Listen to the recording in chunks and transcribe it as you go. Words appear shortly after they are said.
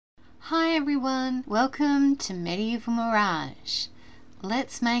Hi everyone, welcome to Medieval Mirage.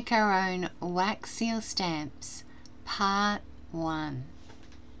 Let's make our own wax seal stamps, part 1.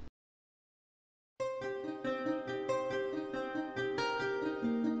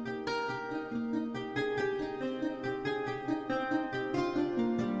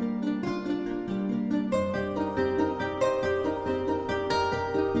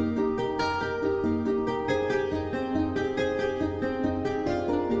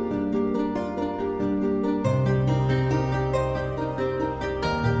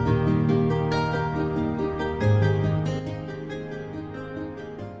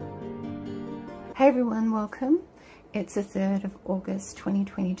 Hey everyone, welcome. It's the 3rd of August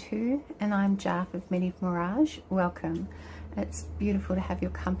 2022 and I'm Jaff of Medieval Mirage. Welcome. It's beautiful to have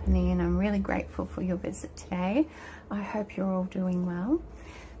your company and I'm really grateful for your visit today. I hope you're all doing well.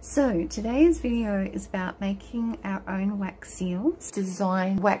 So today's video is about making our own wax seals,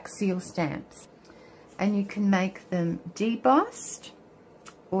 design wax seal stamps. And you can make them debossed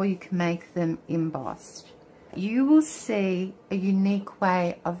or you can make them embossed. You will see a unique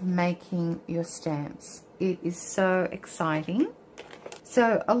way of making your stamps. It is so exciting.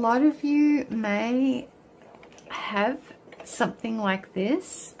 So a lot of you may have something like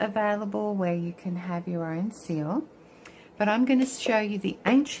this available where you can have your own seal, but I'm going to show you the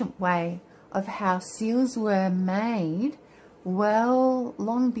ancient way of how seals were made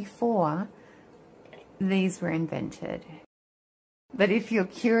long before these were invented. But if you're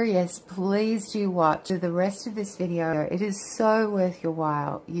curious, please do watch the rest of this video. It is so worth your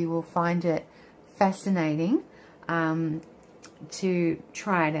while. You will find it fascinating to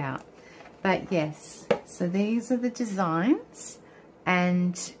try it out. But yes, so these are the designs,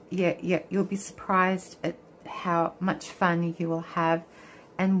 and yeah, you'll be surprised at how much fun you will have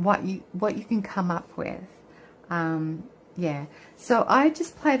and what you can come up with. Yeah, so I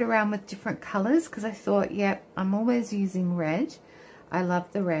just played around with different colors because I thought, yep, I'm always using red. I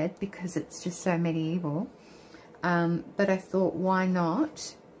love the red because it's just so medieval. But I thought, why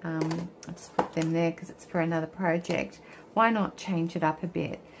not? I'll just put them there because it's for another project. Why not change it up a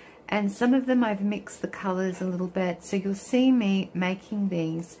bit? And some of them I've mixed the colors a little bit. So you'll see me making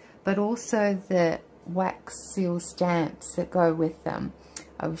these, but also the wax seal stamps that go with them.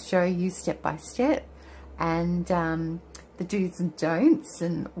 I will show you step by step and the do's and don'ts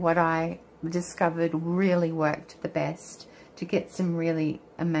and what I discovered really worked the best to get some really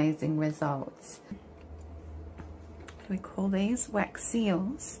amazing results. We call these wax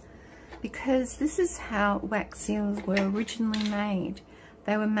seals because this is how wax seals were originally made.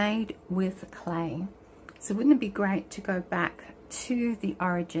 They were made with clay. So wouldn't it be great to go back to the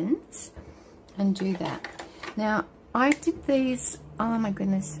origins and do that? Now, I did these, oh my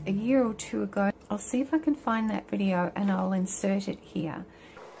goodness, a year or two ago. I'll see if I can find that video and I'll insert it here.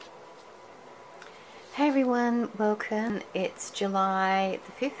 Hey everyone, welcome. It's July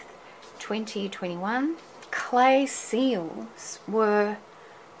the 5th, 2021. Clay seals were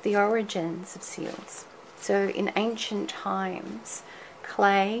the origins of seals. So in ancient times,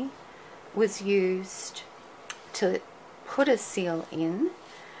 clay was used to put a seal in,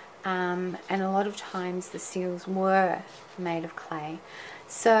 and a lot of times the seals were made of clay.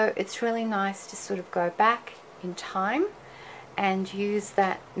 So it's really nice to sort of go back in time and use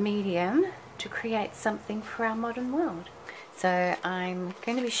that medium to create something for our modern world. So I'm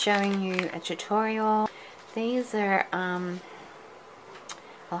going to be showing you a tutorial. These are, I'll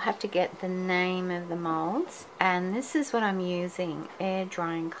have to get the name of the molds, and this is what I'm using: air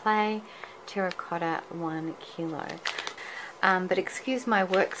drying clay, terracotta 1 kilo. But excuse my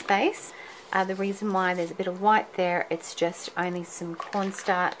workspace. The reason why there's a bit of white there, it's just only some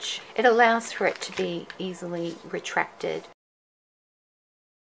cornstarch. It allows for it to be easily retracted.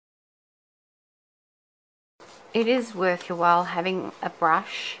 It is worth your while having a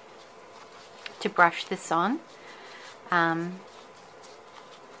brush to brush this on, but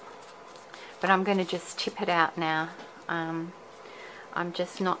I'm going to just tip it out now. I'm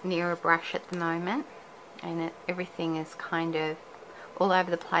just not near a brush at the moment, and everything is kind of all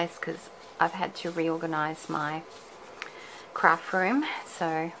over the place because I've had to reorganize my craft room.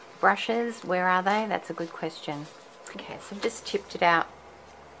 So brushes, where are they? That's a good question. Okay, so I've just tipped it out.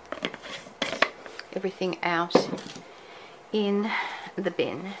 Everything out in the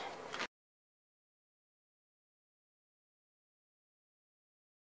bin.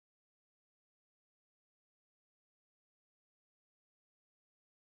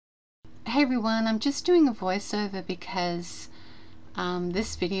 Hey everyone, I'm just doing a voiceover because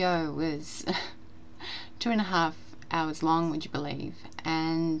this video was 2.5 hours long, would you believe?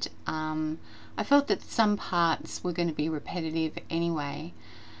 And I felt that some parts were going to be repetitive anyway.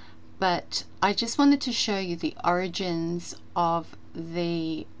 but I just wanted to show you the origins of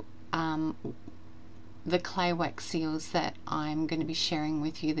the clay wax seals that I'm going to be sharing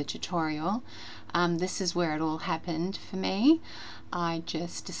with you, the tutorial. This is where it all happened for me. I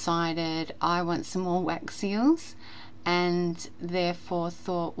just decided I want some more wax seals, and therefore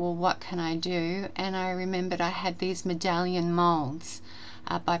thought, well, what can I do? And I remembered I had these medallion molds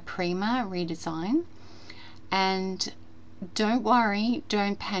by Prima Redesign. And don't worry,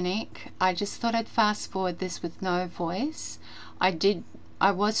 don't panic. I just thought I'd fast forward this with no voice.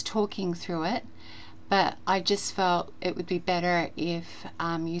 I was talking through it, but I just felt it would be better if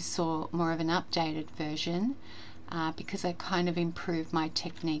you saw more of an updated version, because I kind of improved my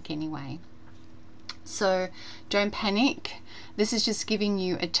technique anyway. So don't panic. This is just giving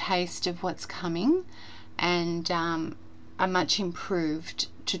you a taste of what's coming, and a much improved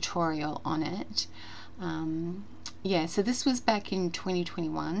tutorial on it. Yeah, so this was back in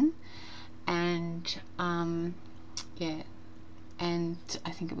 2021, and yeah, and I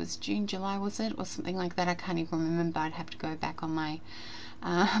think it was June, July, was it, or something like that? I can't even remember. I'd have to go back on my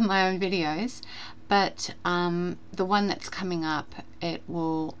my own videos. But the one that's coming up, it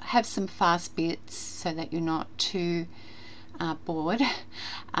will have some fast bits so that you're not too bored.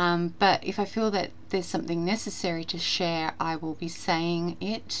 But if I feel that there's something necessary to share, I will be saying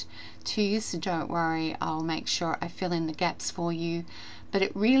it to you, so don't worry, I'll make sure I fill in the gaps for you. But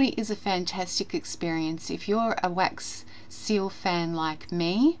it really is a fantastic experience. If you're a wax seal fan like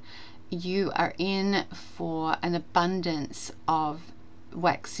me, you are in for an abundance of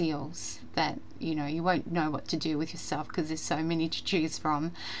wax seals that, you know, you won't know what to do with yourself because there's so many to choose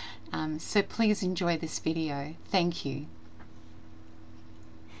from. So please enjoy this video. Thank you.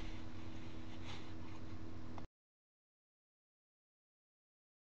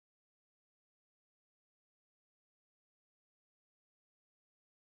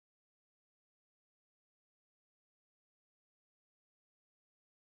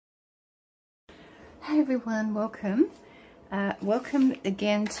 Hey everyone, welcome. Welcome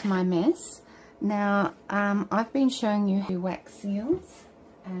again to my mess. Now, I've been showing you wax seals,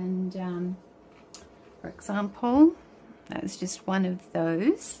 and for example, that's just one of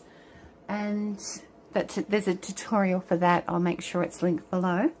those, and there's a tutorial for that. I'll make sure it's linked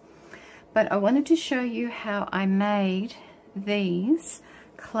below. But I wanted to show you how I made these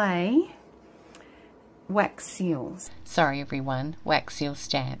clay wax seals. Sorry everyone, wax seal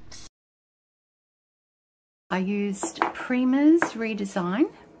stamps. I used Prima's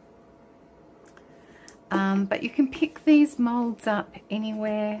Redesign, but you can pick these molds up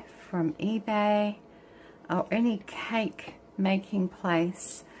anywhere from eBay, or any cake making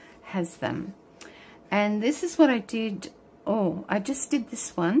place has them. And this is what I did. Oh, I just did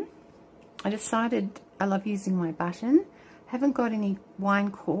this one. I decided I love using my button. Haven't got any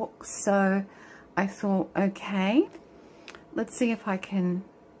wine corks, so I thought, okay, let's see if I can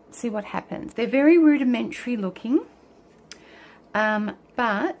see what happens. They're very rudimentary looking,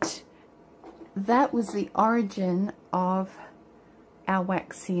 but that was the origin of our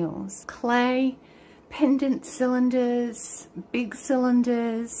wax seals. Clay, pendant cylinders, big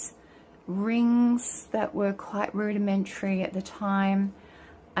cylinders, rings that were quite rudimentary at the time,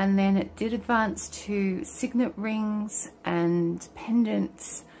 and then it did advance to signet rings and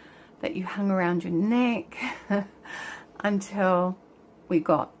pendants that you hung around your neck until we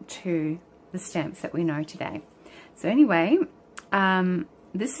got to the stamps that we know today. So anyway,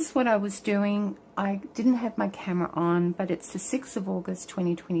 this is what I was doing. I didn't have my camera on, but it's the 6th of August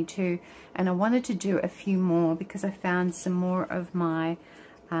 2022, and I wanted to do a few more because I found some more of my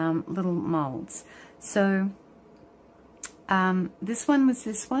little molds. So this one was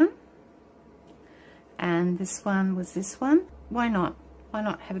this one, and this one was this one. Why not? Why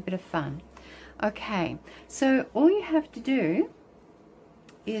not have a bit of fun? Okay, so all you have to do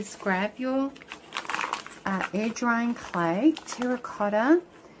is grab your air drying clay. Terracotta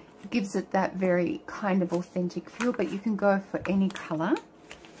gives it that very kind of authentic feel, but you can go for any color.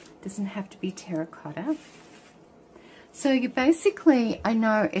 It doesn't have to be terracotta. So you basically, I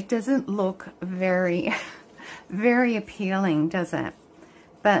know it doesn't look very very appealing, does it?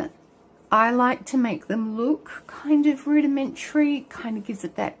 But I like to make them look kind of rudimentary. Kind of gives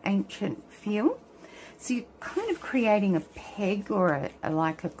it that ancient feel. So you're kind of creating a peg or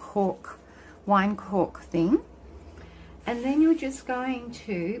like a cork, wine cork thing. And then you're just going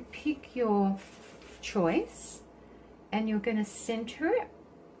to pick your choice, and you're going to center it,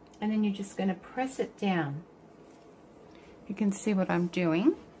 and then you're just going to press it down. You can see what I'm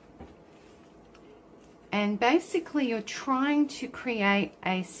doing. And basically you're trying to create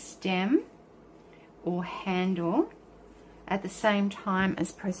a stem or handle at the same time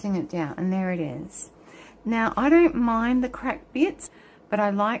as pressing it down, and there it is. Now, I don't mind the cracked bits, but I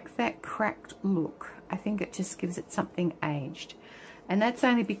like that cracked look. I think it just gives it something aged. And that's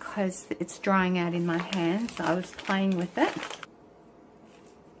only because it's drying out in my hands. I was playing with it.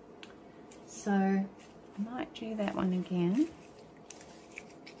 So I might do that one again.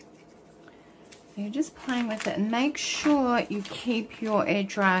 So you're just playing with it, and make sure you keep your air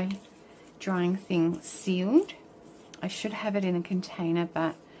drying thing sealed. I should have it in a container,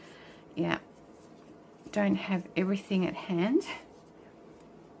 but yeah, don't have everything at hand.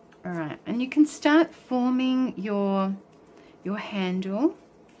 All right, and you can start forming your handle,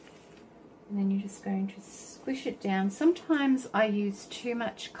 and then you're just going to squish it down. Sometimes I use too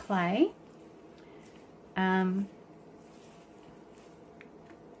much clay.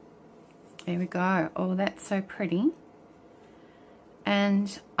 There we go. Oh, that's so pretty.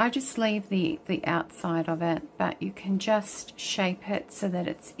 And I just leave the outside of it, but you can just shape it so that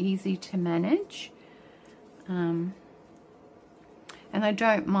it's easy to manage. And I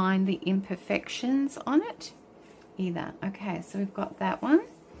don't mind the imperfections on it either. Okay, so we've got that one.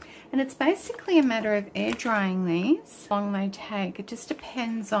 And it's basically a matter of air drying these. How long they take, it just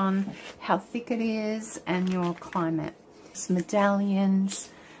depends on how thick it is and your climate. It's medallions,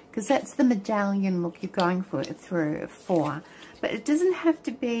 because that's the medallion look you're going for. But it doesn't have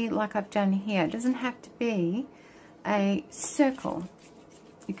to be like I've done here. It doesn't have to be a circle.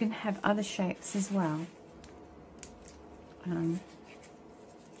 You can have other shapes as well.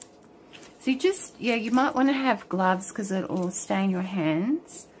 So you just, yeah, you might want to have gloves because it will stain your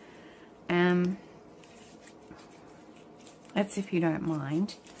hands. That's if you don't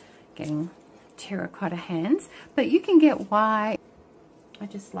mind getting terracotta hands. But you can get white. I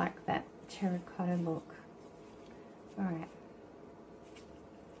just like that terracotta look. Alright.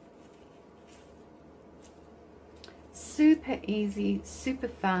 Super easy, super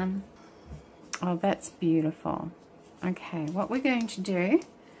fun. Oh, that's beautiful. Okay, what we're going to do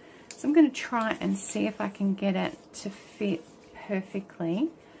is I'm going to try and see if I can get it to fit perfectly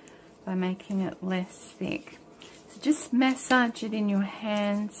by making it less thick. So just massage it in your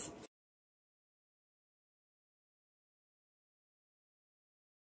hands.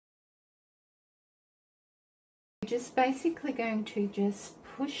 You're just basically going to just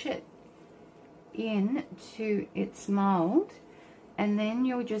push it in to its mold, and then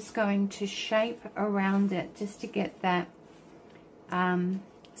you're just going to shape around it just to get that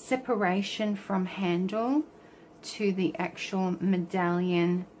separation from handle to the actual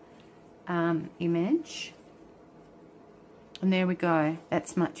medallion image. And there we go,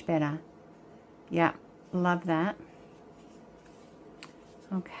 that's much better. Yeah, love that.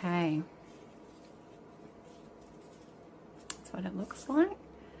 Okay, that's what it looks like.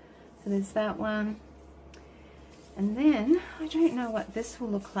 So there's that one. And then, I don't know what this will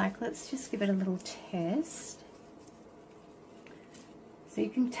look like. Let's just give it a little test. So you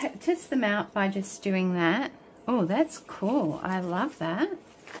can test them out by just doing that. Oh, that's cool. I love that.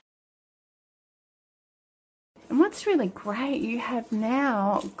 And what's really great, you have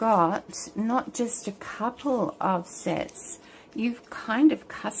now got not just a couple of sets. You've kind of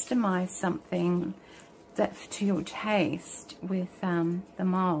customized something that to your taste with the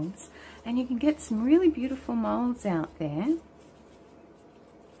molds, and you can get some really beautiful molds out there.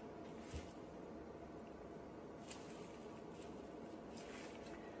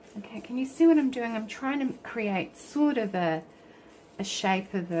 Okay, can you see what I'm doing? I'm trying to create sort of a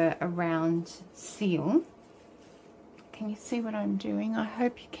shape of a round seal. Can you see what I'm doing? I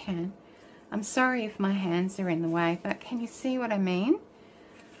hope you can. I'm sorry if my hands are in the way, but can you see what I mean?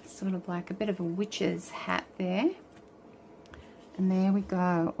 Sort of like a bit of a witch's hat there. And there we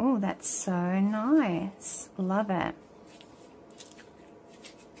go. Oh, that's so nice. Love it.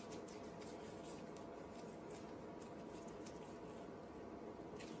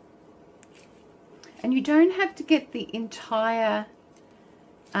 And you don't have to get the entire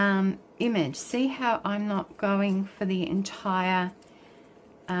image. See how I'm not going for the entire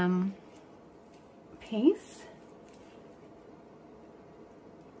piece?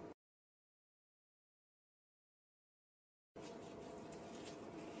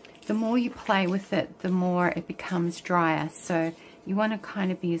 The more you play with it, the more it becomes drier. So you want to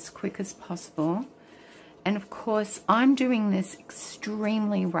kind of be as quick as possible. And of course, I'm doing this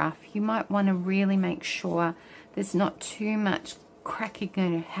extremely rough. You might want to really make sure there's not too much cracking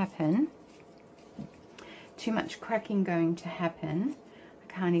going to happen. Too much cracking going to happen.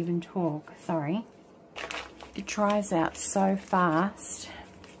 I can't even talk, sorry. It dries out so fast.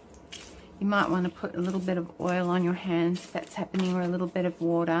 You might want to put a little bit of oil on your hands if that's happening, or a little bit of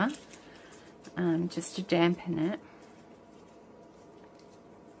water, just to dampen it.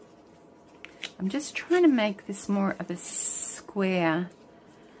 I'm just trying to make this more of a square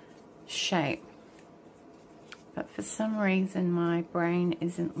shape, but for some reason my brain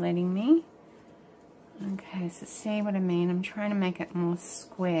isn't letting me. Okay, so see what I mean? I'm trying to make it more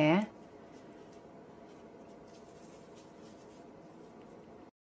square.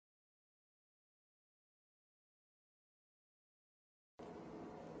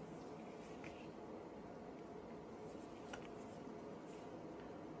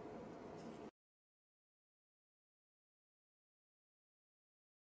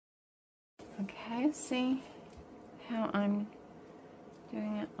 Okay, see how I'm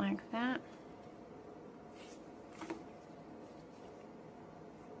doing it like that?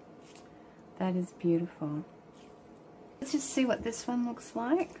 That is beautiful. Let's just see what this one looks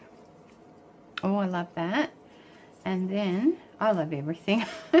like. Oh, I love that. And then, I love everything.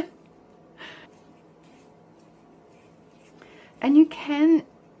 And you can,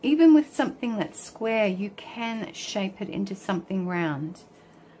 even with something that's square, you can shape it into something round.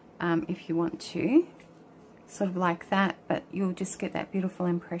 If you want to, sort of like that, but you'll just get that beautiful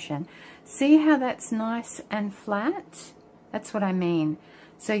impression. See how that's nice and flat? That's what I mean.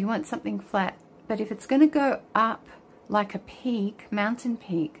 So you want something flat, but if it's going to go up like a peak, mountain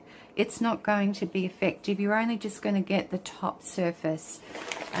peak, it's not going to be effective. You're only just going to get the top surface,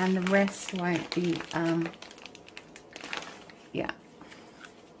 and the rest won't be, yeah.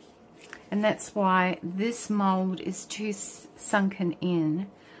 And that's why this mold is too sunken in.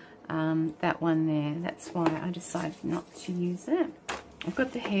 That one there, that's why I decided not to use it. I've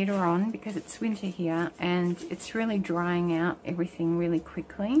got the heater on because it's winter here and it's really drying out everything really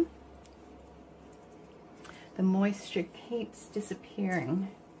quickly. The moisture keeps disappearing.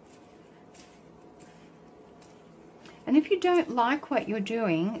 And if you don't like what you're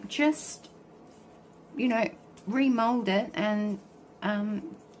doing, just, you know, remold it and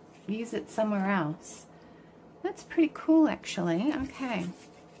use it somewhere else. That's pretty cool actually. Okay.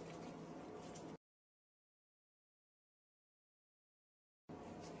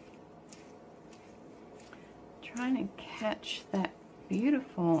 Trying to catch that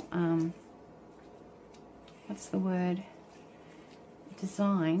beautiful, what's the word,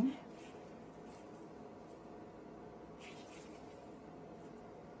 design.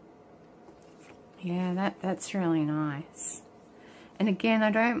 Yeah, that's really nice. And again,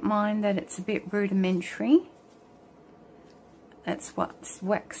 I don't mind that it's a bit rudimentary. That's what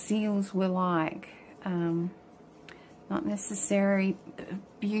wax seals were like. Not necessarily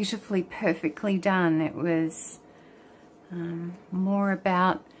beautifully, perfectly done. It was more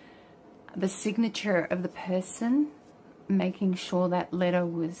about the signature of the person, making sure that letter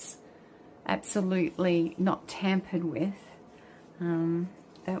was absolutely not tampered with.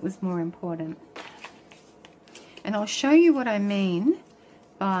 That was more important. And I'll show you what I mean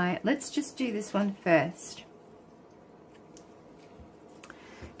by, let's just do this one first.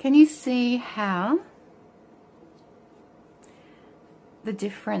 Can you see how the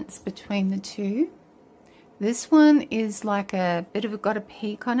difference between the two? This one is like a bit of got a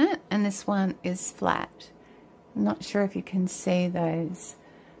peak on it, and this one is flat. I'm not sure if you can see those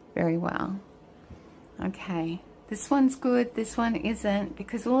very well. Okay, this one's good, this one isn't,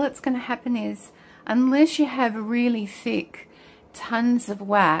 because all that's going to happen is, unless you have really thick tons of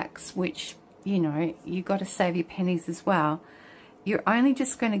wax, which, you know, you got to save your pennies as well, you're only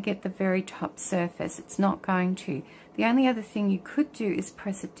just going to get the very top surface. It's not going to. The only other thing you could do is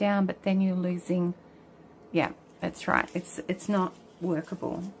press it down, but then you're losing, yeah, that's right, it's not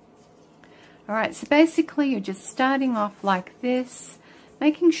workable. Alright, so basically you're just starting off like this,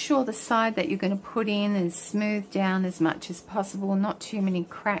 making sure the side that you're going to put in is smoothed down as much as possible, not too many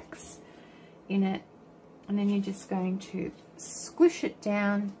cracks in it, and then you're just going to squish it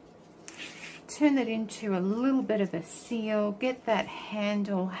down, turn it into a little bit of a seal, get that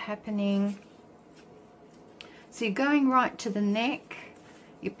handle happening. So you're going right to the neck,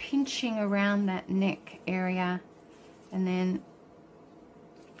 you're pinching around that neck area, and then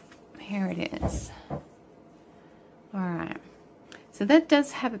here it is. Alright, so that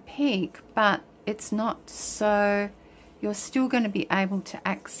does have a peak, but it's not so, you're still going to be able to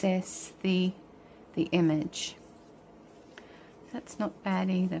access the image. That's not bad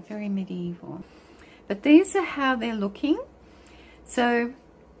either, very medieval. But these are how they're looking. So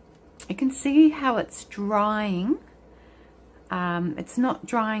you can see how it's drying. It's not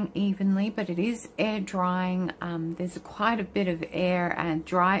drying evenly, but it is air drying. There's quite a bit of air and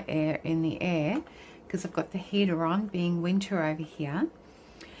dry air in the air because I've got the heater on, being winter over here.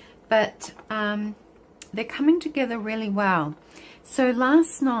 But they're coming together really well. So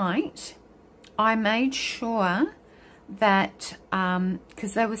last night I made sure that,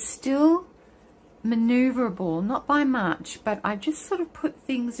 because they were still maneuverable, not by much, but I just sort of put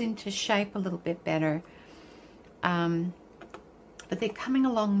things into shape a little bit better. But they're coming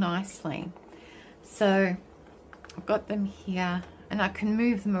along nicely. So I've got them here, and I can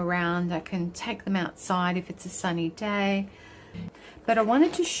move them around. I can take them outside if it's a sunny day. But I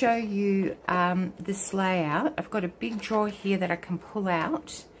wanted to show you this layout. I've got a big drawer here that I can pull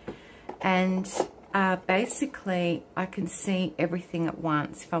out, and basically I can see everything at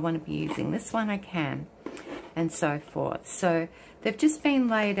once. If I want to be using this one, I can, and so forth. So they've just been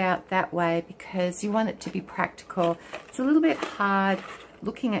laid out that way because you want it to be practical. It's a little bit hard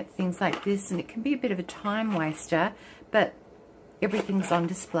looking at things like this, and it can be a bit of a time waster, but everything's on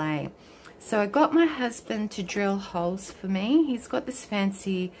display. So I got my husband to drill holes for me. He's got this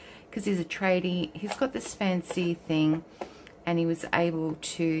fancy, because he's a tradie, he's got this fancy thing, and he was able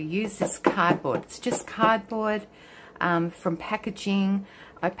to use this cardboard. It's just cardboard from packaging.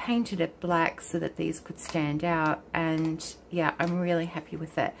 I painted it black so that these could stand out, and yeah, I'm really happy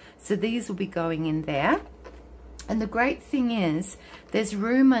with it. So these will be going in there. And the great thing is there's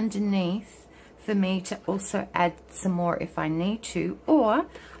room underneath for me to also add some more if I need to, or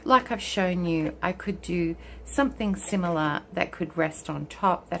like I've shown you, I could do something similar that could rest on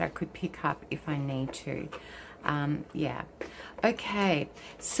top that I could pick up if I need to. Yeah. Okay,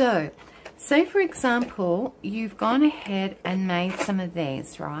 so say for example you've gone ahead and made some of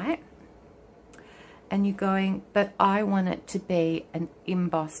these, right? And you're going, but I want it to be an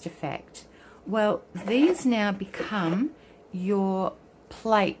embossed effect. Well, these now become your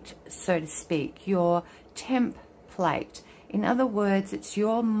plate, so to speak, your temp plate. In other words, it's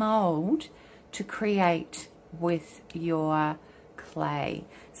your mold to create with your clay,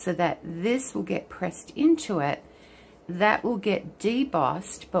 so that this will get pressed into it, that will get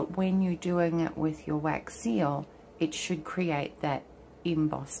debossed, but when you're doing it with your wax seal, it should create that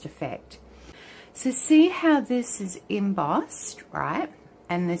embossed effect. So see how this is embossed, right?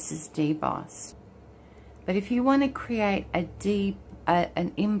 And this is debossed. But if you want to create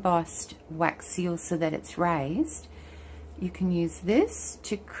an embossed wax seal so that it's raised, you can use this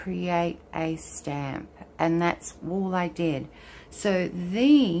to create a stamp, and that's all I did. So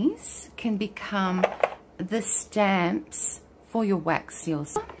these can become the stamps for your wax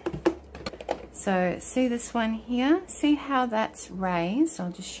seals. So see this one here? See how that's raised?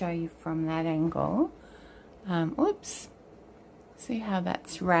 I'll just show you from that angle. Oops. See how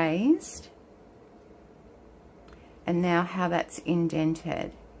that's raised? And now how that's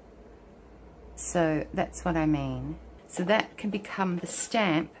indented. So that's what I mean. So that can become the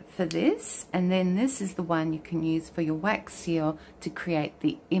stamp for this, and then this is the one you can use for your wax seal to create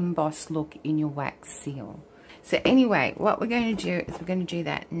the embossed look in your wax seal. So anyway, what we're going to do is we're going to do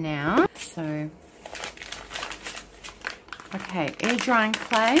that now. So, okay, air drying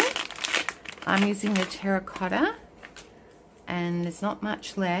clay. I'm using the terracotta, and there's not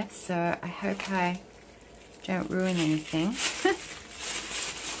much left, so I hope I don't ruin anything.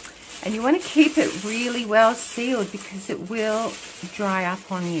 And you want to keep it really well sealed because it will dry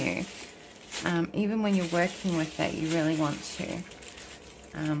up on you. Even when you're working with it, you really want to.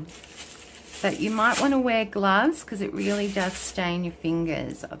 But you might want to wear gloves because it really does stain your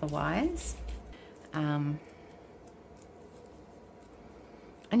fingers otherwise. And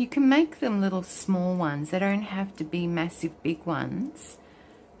you can make them little small ones. They don't have to be massive big ones.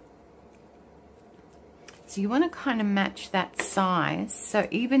 So you want to kind of match that size. So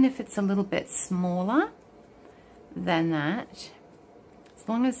even if it's a little bit smaller than that, as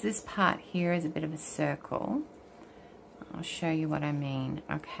long as this part here is a bit of a circle, I'll show you what I mean.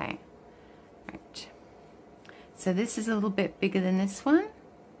 Okay, right. So this is a little bit bigger than this one.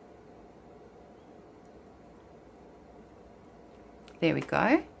 There we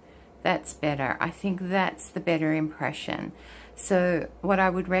go. That's better. I think that's the better impression. So what I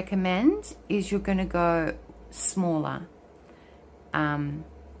would recommend is you're going to go smaller.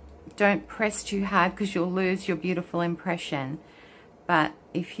 Don't press too hard because you'll lose your beautiful impression. But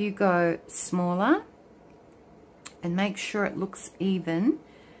if you go smaller and make sure it looks even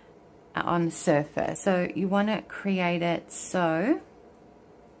on the surface. So you want to create it so,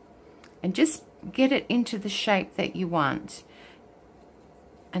 and just get it into the shape that you want.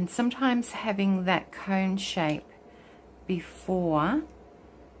 And sometimes having that cone shape before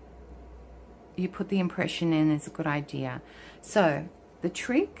you put the impression in is a good idea. So the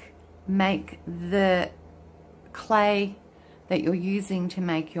trick, make the clay that you're using to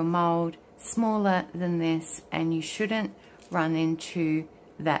make your mold smaller than this, and you shouldn't run into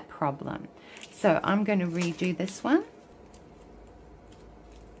that problem. So I'm going to redo this one.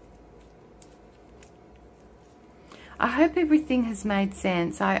 I hope everything has made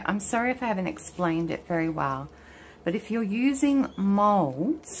sense. I'm sorry if I haven't explained it very well, but if you're using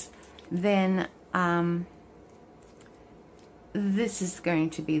molds, then this is going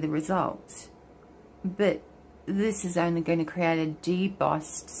to be the result. But this is only going to create a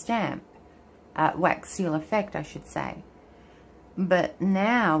debossed stamp, wax seal effect, I should say. But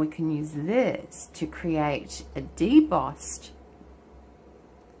now we can use this to create a debossed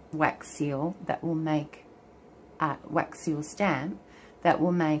wax seal that will make a wax seal stamp that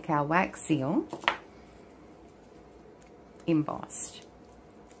will make our wax seal embossed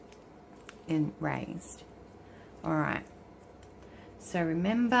and raised. All right. So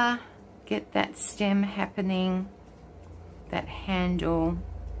remember, get that stem happening, that handle,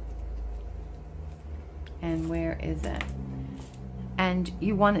 and where is it? And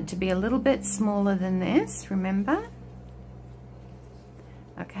you want it to be a little bit smaller than this, remember?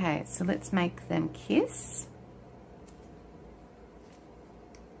 Okay, so let's make them kiss.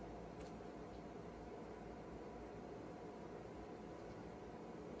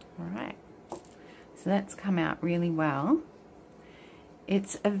 All right, so that's come out really well.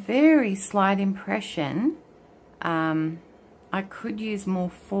 It's a very slight impression. I could use more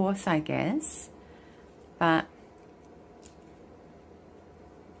force, I guess, but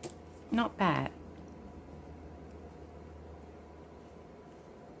not bad.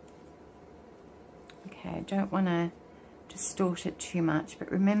 Okay, I don't want to distort it too much,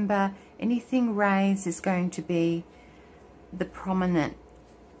 but remember, anything raised is going to be the prominent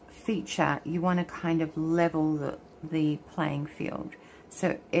feature. You want to kind of level the playing field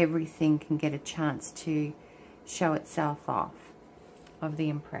so everything can get a chance to show itself off of the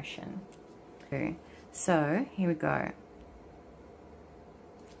impression. So here we go.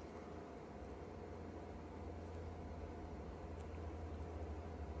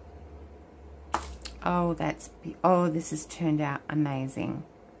 Oh, this has turned out amazing.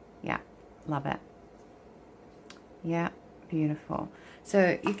 Yeah, love it. Yeah, beautiful.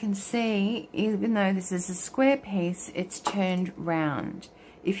 So you can see, even though this is a square piece, it's turned round.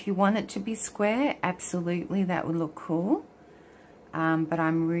 If you want it to be square, absolutely, that would look cool. But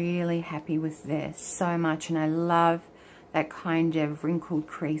I'm really happy with this so much, and I love that kind of wrinkled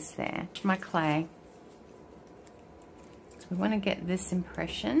crease there. My clay. So we want to get this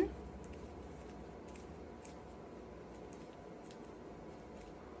impression.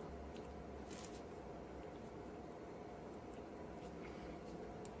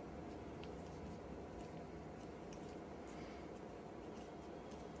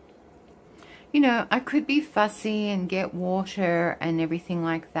 You know, I could be fussy and get water and everything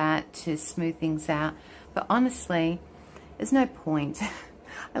like that to smooth things out, but honestly, there's no point.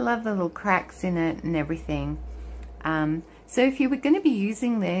 I love the little cracks in it and everything. So if you were going to be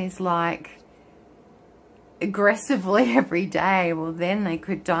using these like aggressively every day, well then they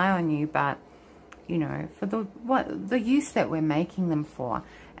could die on you, but you know, for the use that we're making them for,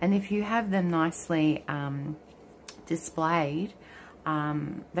 and if you have them nicely displayed,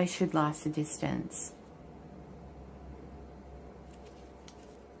 they should last a distance.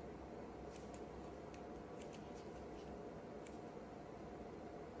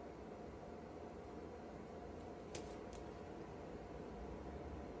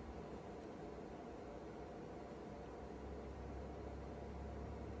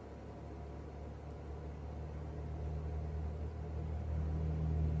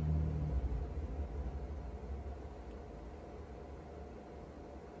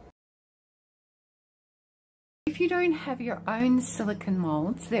 If you don't have your own silicone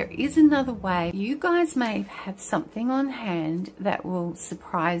molds, there is another way. You guys may have something on hand that will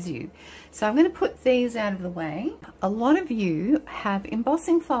surprise you. So I'm going to put these out of the way. A lot of you have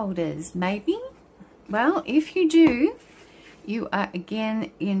embossing folders, maybe. Well, if you do, you are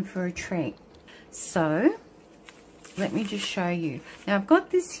again in for a treat. So let me just show you. Now I've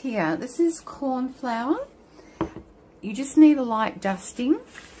got this here. This is corn flour. You just need a light dusting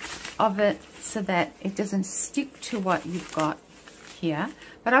of it so that it doesn't stick to what you've got here.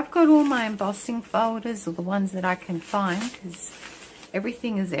 But I've got all my embossing folders, or the ones that I can find, because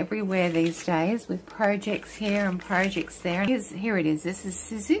everything is everywhere these days with projects here and projects there. Here it is. This is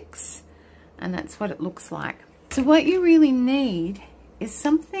Sizzix, and that's what it looks like. So what you really need is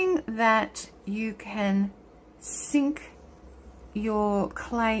something that you can sink your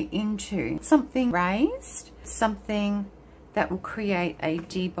clay into. Something raised, something that will create a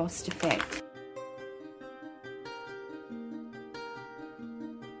debossed effect.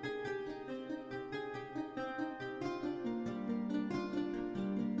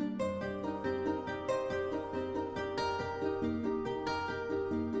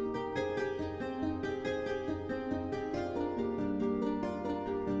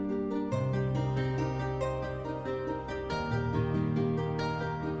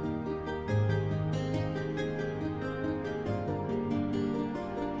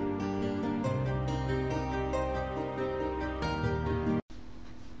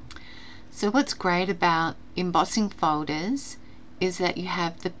 So what's great about embossing folders is that you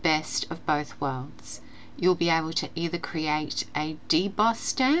have the best of both worlds. You'll be able to either create a deboss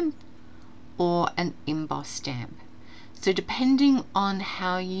stamp or an emboss stamp. So depending on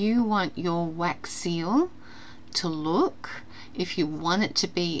how you want your wax seal to look, if you want it to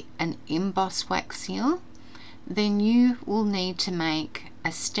be an emboss wax seal, then you will need to make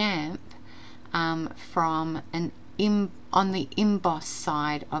a stamp from on the emboss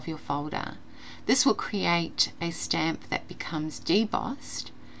side of your folder. This will create a stamp that becomes debossed,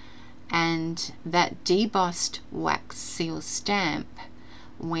 and that debossed wax seal stamp,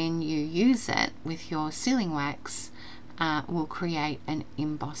 when you use it with your sealing wax, will create an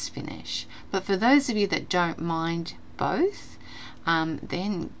emboss finish. But for those of you that don't mind both,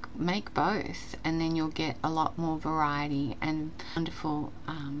 then make both, and then you'll get a lot more variety and wonderful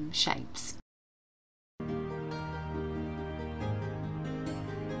shapes.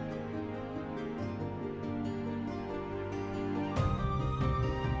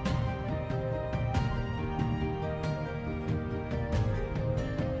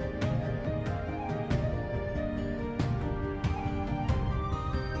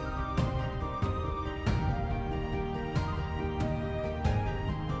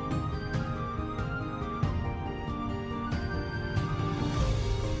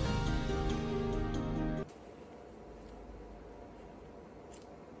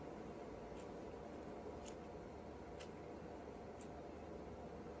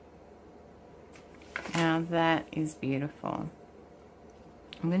 Now that is beautiful.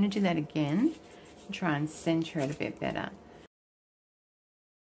 I'm going to do that again and try and center it a bit better.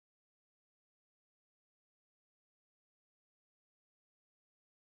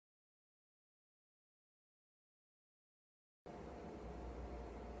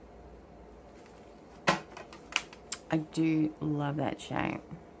 I do love that shape.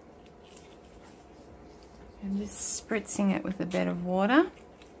 I'm just spritzing it with a bit of water.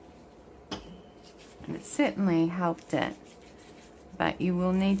 And it certainly helped it, but you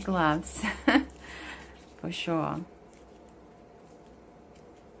will need gloves for sure.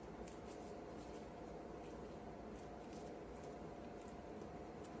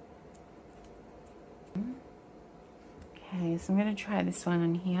 Okay, so I'm going to try this one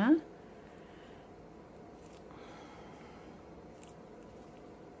on here. I'm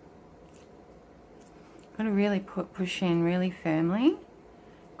going to really push in really firmly.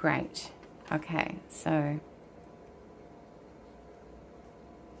 Great. Okay, so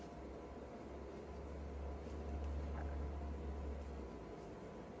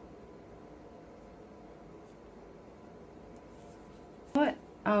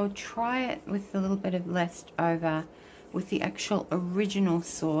I'll try it with a little bit of leftover with the actual original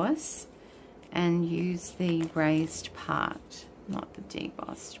sauce and use the raised part, not the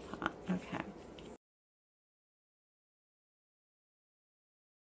debossed part. Okay.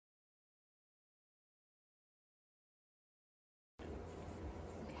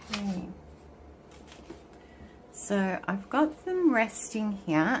 Okay, so I've got them resting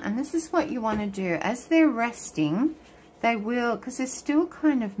here, and this is what you want to do. As they're resting, they will, because they're still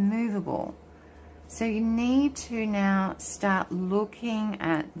kind of movable, so you need to now start looking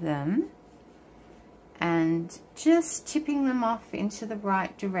at them and just tipping them off into the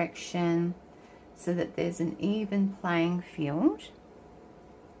right direction so that there's an even playing field.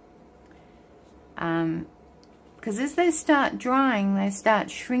 Because as they start drying, they start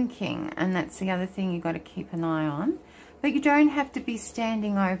shrinking, and that's the other thing you've got to keep an eye on. But you don't have to be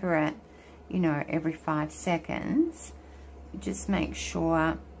standing over it, you know, every 5 seconds. You just make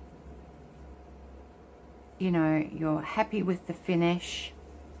sure, you know, you're happy with the finish.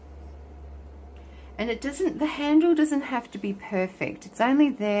 And it doesn't, the handle doesn't have to be perfect. It's only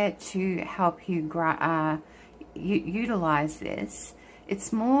there to help you utilize this.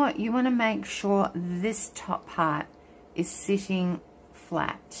 It's more, you want to make sure this top part is sitting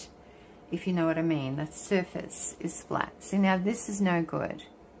flat, if you know what I mean. The surface is flat. See, now this is no good.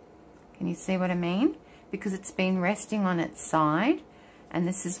 Can you see what I mean? Because it's been resting on its side, and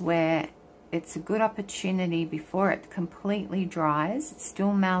this is where it's a good opportunity before it completely dries. It's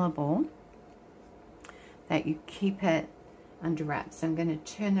still malleable, that you keep it under wraps. I'm going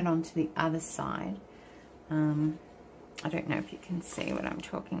to turn it onto the other side. I don't know if you can see what I'm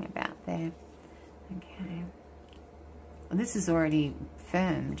talking about there. Okay. Well, this is already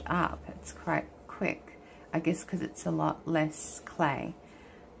firmed up. It's quite quick, I guess, because it's a lot less clay.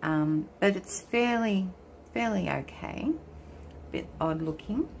 But it's fairly okay. A bit odd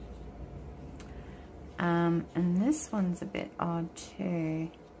looking. And this one's a bit odd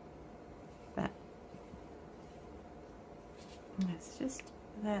too. But let's just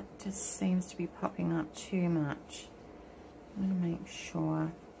That just seems to be popping up too much. I'm going to make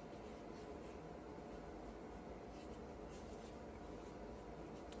sure.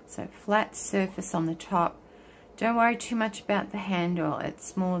 So flat surface on the top. Don't worry too much about the handle.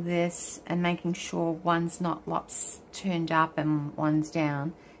 It's more this and making sure one's not lops turned up and one's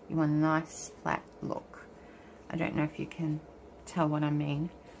down. You want a nice flat look. I don't know if you can tell what I mean.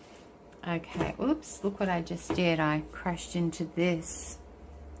 Okay, oops, look what I just did. I crashed into this.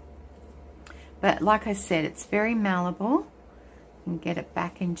 But like I said, it's very malleable. You can get it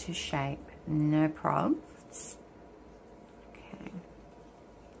back into shape, no probs. Okay.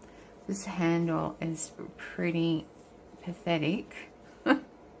 This handle is pretty pathetic.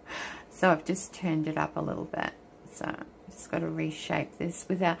 So I've just turned it up a little bit. So just got to reshape this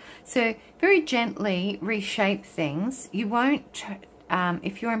without, so very gently reshape things. You won't,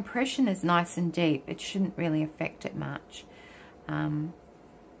 if your impression is nice and deep, it shouldn't really affect it much.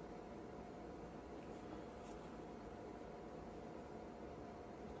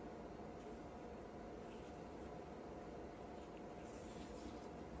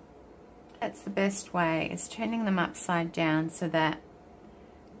 That's the best way, is turning them upside down so that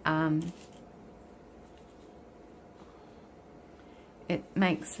it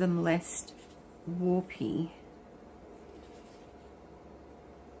makes them less warpy.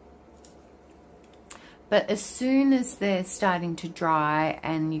 But as soon as they're starting to dry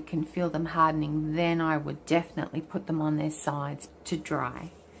and you can feel them hardening, then I would definitely put them on their sides to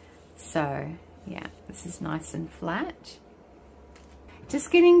dry. So yeah, this is nice and flat.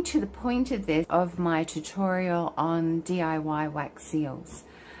 Just getting to the point of this, of my tutorial on DIY wax seals,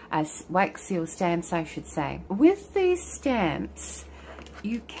 wax seal stamps I should say. With these stamps,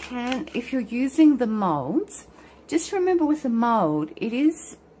 you can, if you're using the molds, just remember with the mold,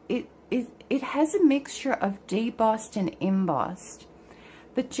 it has a mixture of debossed and embossed.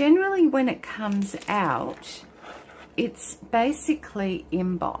 But generally when it comes out, it's basically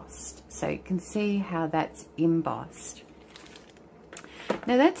embossed. So you can see how that's embossed.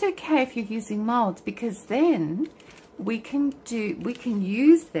 Now that's okay if you're using molds, because then we can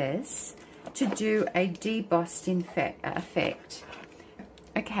use this to do a debossed effect.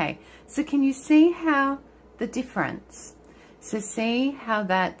 Okay, so can you see how the difference? So see how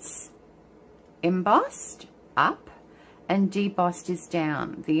that's embossed up and debossed is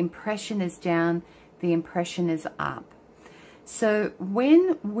down. The impression is down, the impression is up. So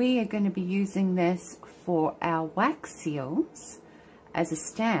when we are going to be using this for our wax seals as a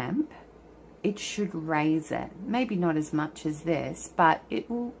stamp, it should raise it. Maybe not as much as this, but it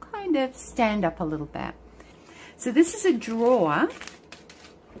will kind of stand up a little bit. So this is a drawer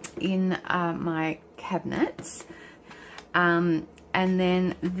in my cabinets. And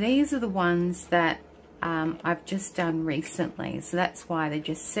then these are the ones that I've just done recently. So that's why they're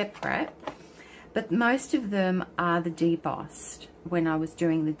just separate. But most of them are the debossed, when I was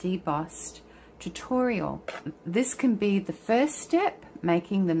doing the debossed tutorial. This can be the first step,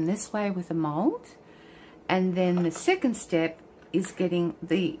 making them this way with a mold, and then the second step is getting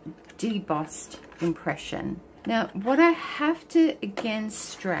the debossed impression. Now what I have to again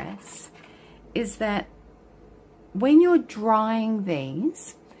stress is that when you're drying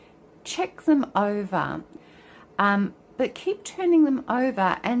these, check them over, but keep turning them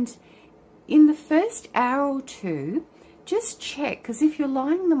over, and in the first hour or two just check, because if you're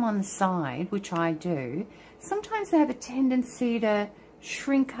lying them on the side, which I do, sometimes they have a tendency to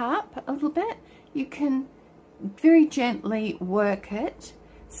shrink up a little bit. You can very gently work it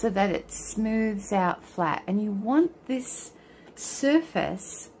so that it smooths out flat, and you want this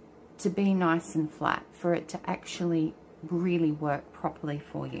surface to be nice and flat for it to actually really work properly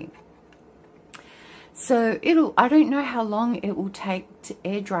for you. So I don't know how long it will take to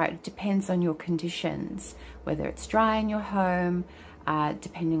air dry. It depends on your conditions, whether it's dry in your home,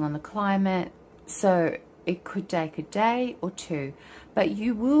 depending on the climate. So it could take a day or two, but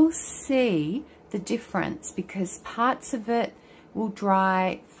you will see the difference, because parts of it will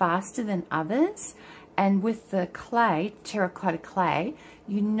dry faster than others. And with the clay, terracotta clay,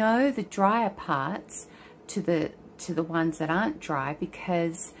 you know the drier parts to the ones that aren't dry,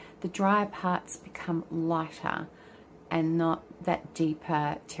 because the drier parts become lighter and not that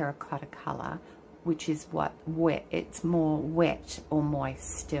deeper terracotta color, which is what wet, it's more wet or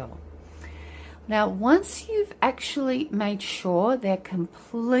moist still. Now once you've actually made sure they're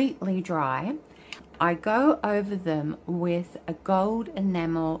completely dry, I go over them with a gold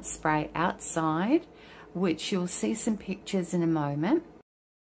enamel spray outside, which you'll see some pictures in a moment.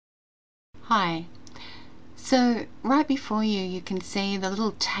 Hi. So right before you can see the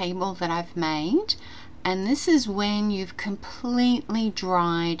little table that I've made. and this is when you've completely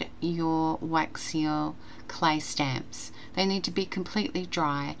dried your wax seal clay stamps. They need to be completely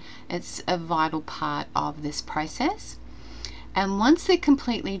dry. It's a vital part of this process. And once they're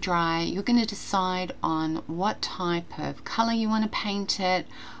completely dry, you're going to decide on what type of color you want to paint it,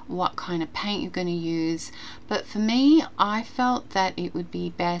 what kind of paint you're going to use. But for me, I felt that it would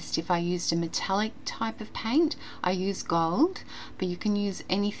be best if I used a metallic type of paint. I use gold, but you can use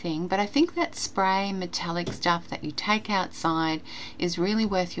anything. But I think that spray metallic stuff that you take outside is really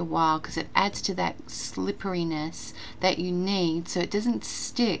worth your while, because it adds to that slipperiness that you need so it doesn't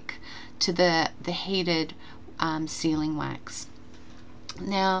stick to the heated sealing wax.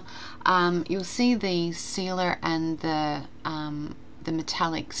 Now you'll see the sealer and the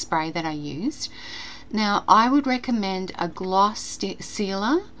metallic spray that I used. Now I would recommend a gloss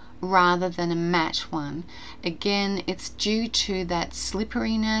sealer rather than a matte one. Again, it's due to that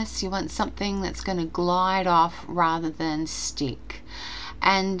slipperiness. You want something that's going to glide off rather than stick,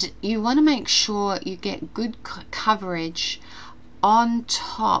 and you want to make sure you get good coverage on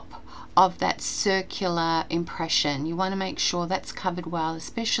top of that circular impression. You want to make sure that's covered well,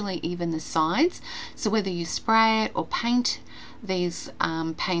 especially even the sides. So whether you spray it or paint these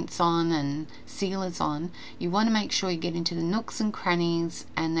paints on and sealers on, you want to make sure you get into the nooks and crannies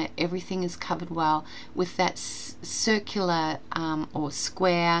and that everything is covered well with that circular or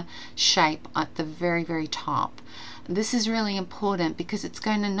square shape at the very, very top. This is really important because it's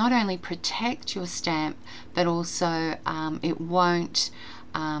going to not only protect your stamp, but also it won't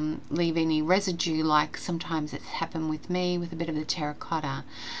leave any residue like sometimes it's happened with me with a bit of the terracotta.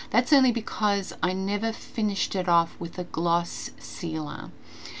 That's only because I never finished it off with a gloss sealer.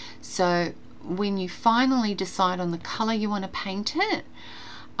 So when you finally decide on the color you want to paint it,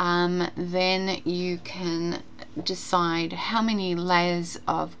 then you can decide how many layers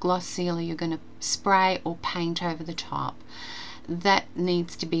of gloss sealer you're going to spray or paint over the top. That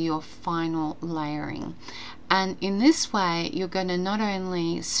needs to be your final layering. And in this way, you're going to not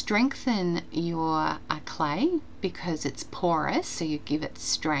only strengthen your clay because it's porous, so you give it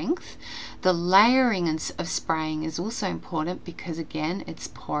strength. The layering of spraying is also important because, again, it's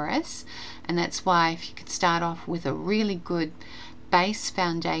porous. And that's why if you could start off with a really good base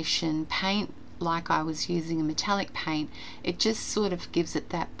foundation paint, like I was using a metallic paint, it just sort of gives it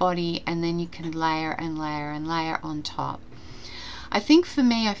that body, and then you can layer and layer and layer on top. I think for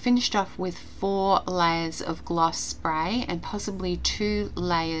me, I finished off with 4 layers of gloss spray and possibly 2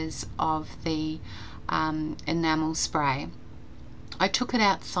 layers of the enamel spray. I took it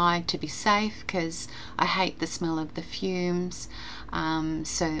outside to be safe because I hate the smell of the fumes,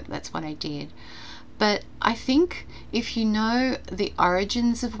 so that's what I did. But I think if you know the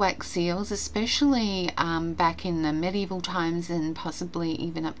origins of wax seals, especially back in the medieval times and possibly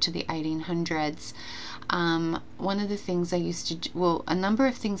even up to the 1800s, one of the things I used to do, well, a number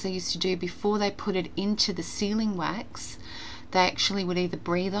of things I used to do before they put it into the sealing wax, they actually would either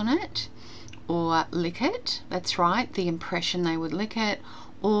breathe on it or lick it. That's right, the impression, they would lick it,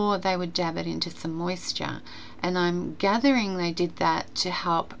 or they would dab it into some moisture. And I'm gathering they did that to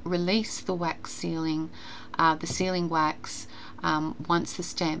help release the wax sealing, the sealing wax, once the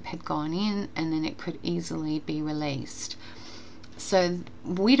stamp had gone in, and then it could easily be released. So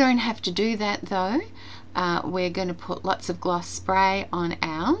we don't have to do that though. We're going to put lots of gloss spray on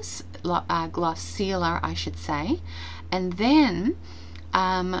ours, gloss sealer I should say, and then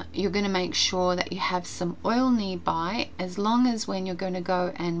you're going to make sure that you have some oil nearby, as long as when you're going to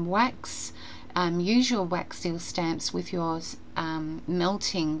go and wax, use your wax seal stamps with your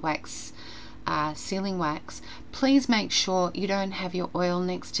melting wax, sealing wax, please make sure you don't have your oil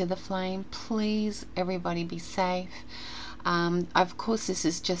next to the flame. Please, everybody, be safe. Of course, this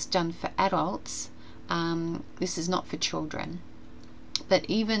is just done for adults. This is not for children. But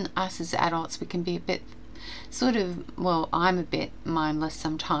even us as adults, we can be a bit sort of, well, I'm a bit mindless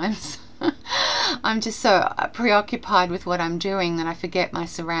sometimes. I'm just so preoccupied with what I'm doing that I forget my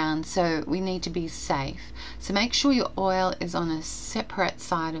surrounds. So we need to be safe. So make sure your oil is on a separate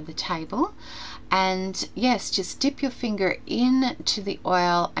side of the table. And yes, just dip your finger into the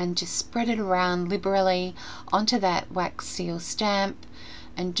oil and just spread it around liberally onto that wax seal stamp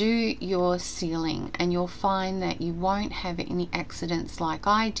and do your sealing, and you'll find that you won't have any accidents like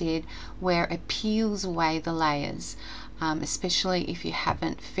I did where it peels away the layers, especially if you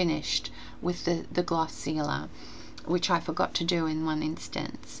haven't finished with the gloss sealer, which I forgot to do in one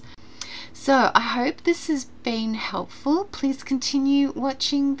instance. So I hope this has been helpful. Please continue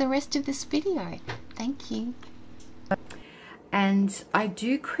watching the rest of this video. Thank you. And I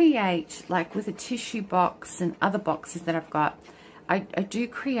do create, like with a tissue box and other boxes that I've got, I do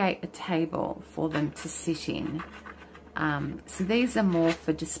create a table for them to sit in. So these are more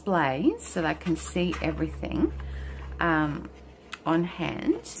for displays so they can see everything on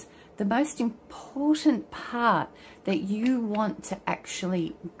hand. The most important part that you want to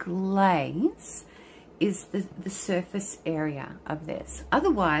actually glaze is the surface area of this.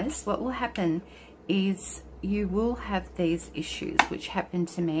 Otherwise, what will happen is you will have these issues, which happened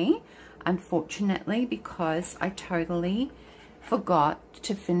to me, unfortunately, because I totally forgot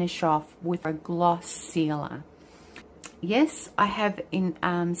to finish off with a gloss sealer. Yes, I have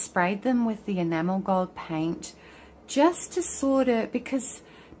sprayed them with the enamel gold paint just to sort of, because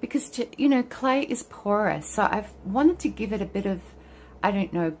you know, clay is porous, so I've wanted to give it a bit of, I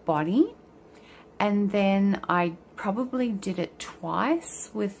don't know, body. And then I probably did it twice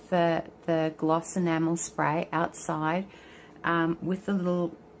with the gloss enamel spray outside with the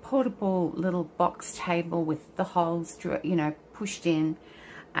little portable little box table with the holes, you know, pushed in,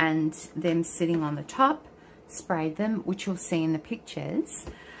 and them sitting on the top. Sprayed them, which you'll see in the pictures.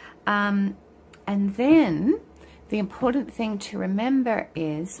 And then the important thing to remember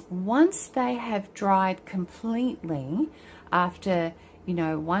is once they have dried completely, after, you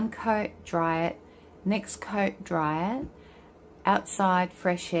know, one coat, dry it, next coat, dry it, outside,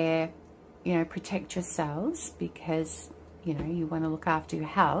 fresh air, you know, protect yourselves because, you know, you want to look after your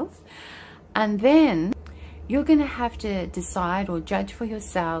health. And then you're going to have to decide or judge for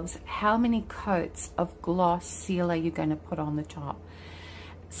yourselves how many coats of gloss sealer you're going to put on the top.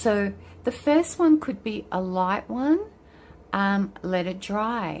 So the first one could be a light one. Let it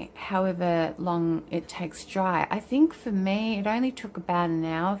dry however long it takes to dry. I think for me it only took about an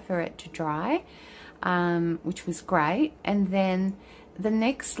hour for it to dry, which was great. And then the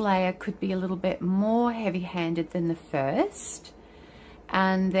next layer could be a little bit more heavy-handed than the first,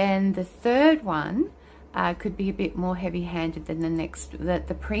 and then the third one could be a bit more heavy-handed than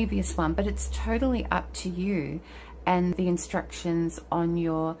the previous one, but it's totally up to you and the instructions on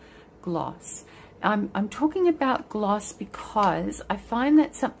your gloss. I'm talking about gloss because I find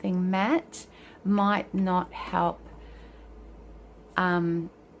that something matte might not help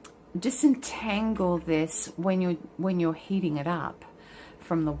disentangle this when you're heating it up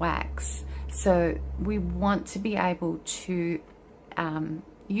from the wax. So we want to be able to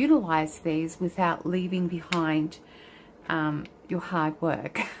utilize these without leaving behind your hard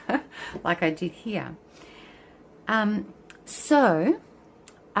work like I did here.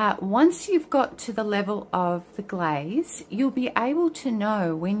 Once you've got to the level of the glaze, you'll be able to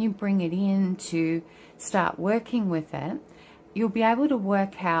know when you bring it in to start working with it, you'll be able to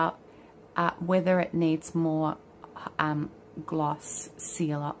work out whether it needs more gloss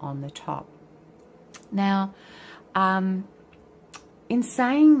sealer on the top. Now, in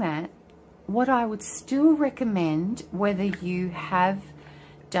saying that, what I would still recommend, whether you have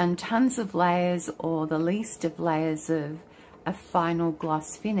done tons of layers or the least of layers of a final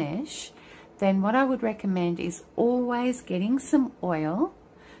gloss finish, then what I would recommend is always getting some oil,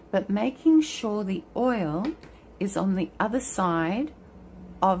 but making sure the oil is on the other side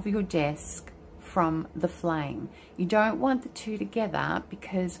of your desk from the flame. You don't want the two together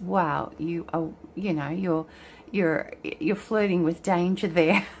because, wow, you are, you know, you're flirting with danger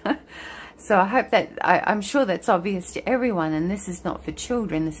there. So I hope that, I'm sure that's obvious to everyone, and this is not for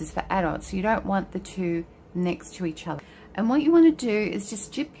children, this is for adults. You don't want the two next to each other. And what you want to do is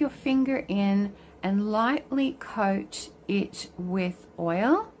just dip your finger in and lightly coat it with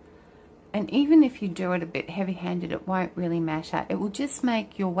oil. And even if you do it a bit heavy-handed, it won't really matter. It will just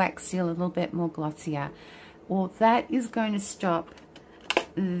make your wax seal a little bit more glossier. Well, that is going to stop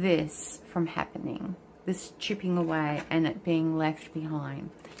this from happening, this chipping away and it being left behind.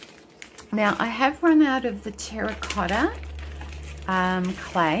 Now, I have run out of the terracotta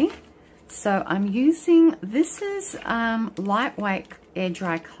clay. So I'm using, this is lightweight air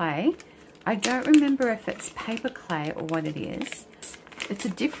dry clay. I don't remember if it's paper clay or what it is. It's a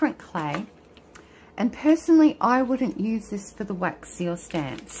different clay. And personally, I wouldn't use this for the wax seal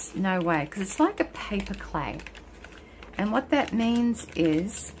stamps. No way, because it's like a paper clay. And what that means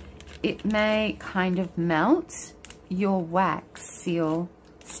is it may kind of melt your wax seal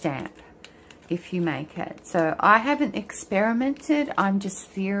stamp if you make it. So I haven't experimented, I'm just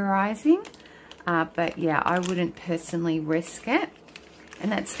theorizing, but yeah, I wouldn't personally risk it.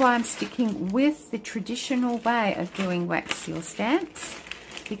 And that's why I'm sticking with the traditional way of doing wax seal stamps,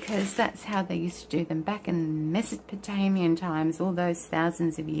 because that's how they used to do them back in Mesopotamian times, all those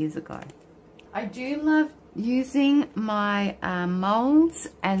thousands of years ago. I do love using my molds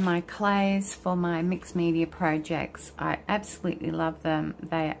and my clays for my mixed media projects. I absolutely love them.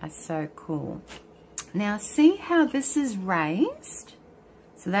 They are so cool. Now see how this is raised?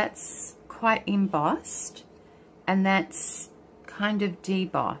 So that's quite embossed, and that's kind of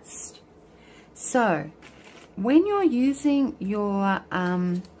debossed. So when you're using your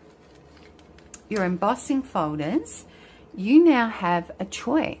embossing folders, you now have a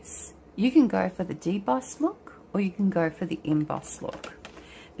choice. You can go for the debossed look, or you can go for the embossed look,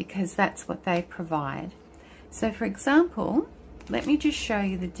 because that's what they provide. So for example, let me just show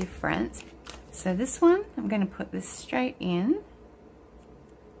you the difference. So this one, I'm going to put this straight in.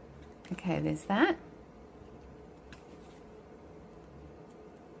 Okay, there's that.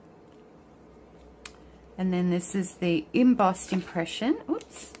 And then this is the embossed impression.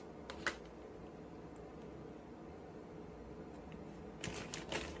 Oops.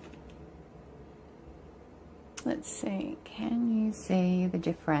 Let's see, can you see the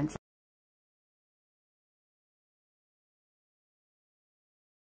difference?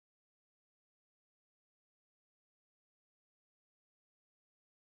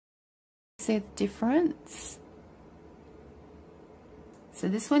 See the difference? So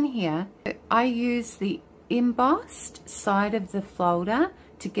this one here, I use the embossed side of the folder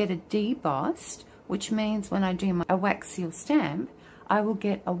to get a debossed, which means when I do a wax seal stamp, I will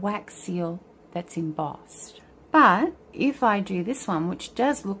get a wax seal that's embossed. But if I do this one, which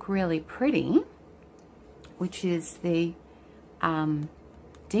does look really pretty, which is the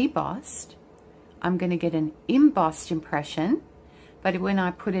debossed, I'm going to get an embossed impression. But when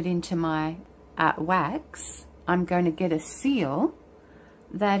I put it into my wax, I'm going to get a seal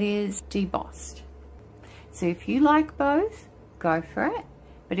that is debossed. So if you like both, go for it.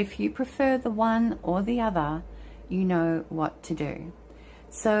 But if you prefer the one or the other, you know what to do.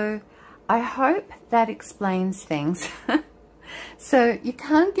 So I hope that explains things. So you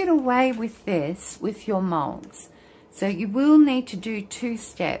can't get away with this with your molds. So you will need to do 2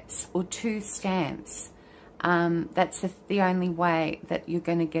 steps or 2 stamps. That's the only way that you're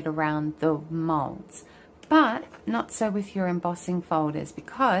going to get around the molds. But not so with your embossing folders,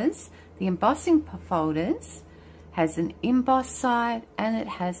 because the embossing folders has an embossed side and it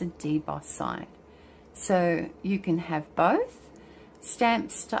has a debossed side. So you can have both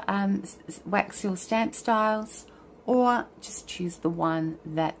wax seal stamp styles, or just choose the one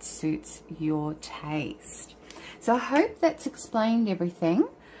that suits your taste. So I hope that's explained everything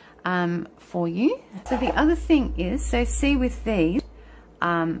for you. So the other thing is, so see with these,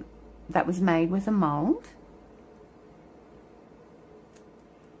 that was made with a mold.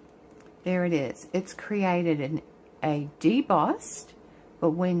 There it is. It's created a debossed,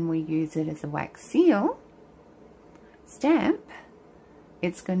 but when we use it as a wax seal stamp,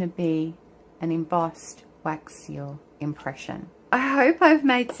 it's going to be an embossed wax seal impression. I hope I've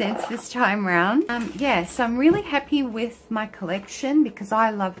made sense this time round. Yes, I'm really happy with my collection because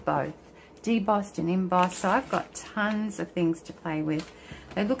I love both debossed and embossed. So I've got tons of things to play with.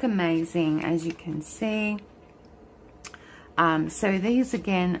 They look amazing, as you can see. So these,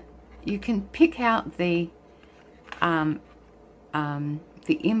 again, you can pick out the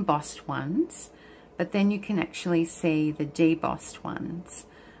embossed ones, but then you can actually see the debossed ones,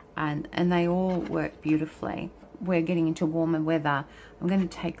 and they all work beautifully. We're getting into warmer weather. I'm going to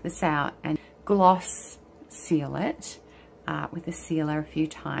take this out and gloss seal it with a sealer a few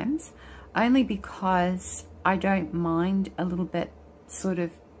times, only because I don't mind a little bit sort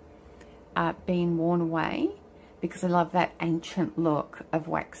of being worn away, because I love that ancient look of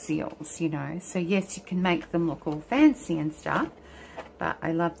wax seals, you know. So yes, you can make them look all fancy and stuff, but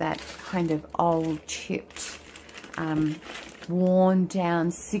I love that kind of old chipped worn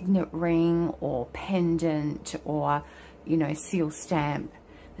down signet ring or pendant, or, you know, seal stamp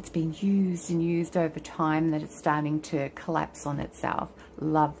that's been used and used over time, that it's starting to collapse on itself.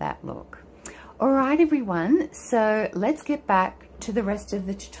 Love that look. All right, everyone, so let's get back to the rest of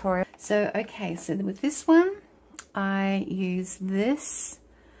the tutorial. So okay, so with this one I use this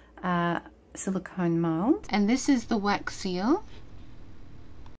silicone mold, and this is the wax seal.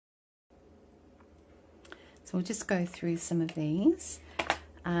 So we'll just go through some of these.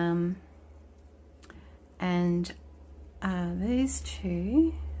 These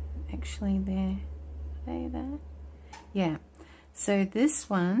two, actually, are they there? Yeah. So this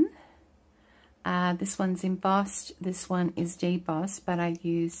one's embossed, this one is debossed, but I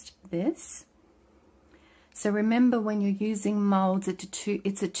used this. So remember, when you're using molds,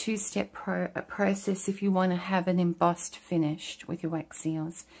 it's a two-step process if you want to have an embossed finished with your wax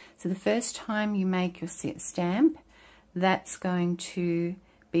seals. So the first time you make your stamp, that's going to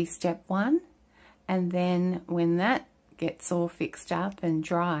be step 1. And then when that gets all fixed up and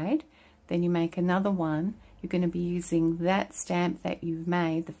dried, then you make another one. You're going to be using that stamp that you've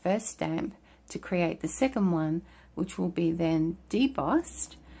made, the first stamp, to create the second one, which will be then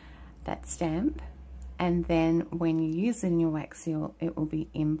debossed, that stamp, and then when you use it in your wax seal, it will be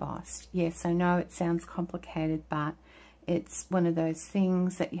embossed. Yes, I know it sounds complicated, but it's one of those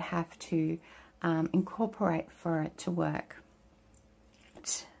things that you have to incorporate for it to work.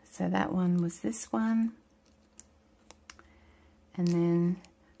 So that one was this one, and then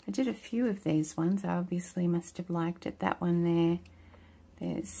I did a few of these ones. I obviously must have liked it. That one there.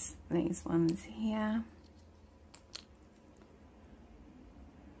 There's these ones here.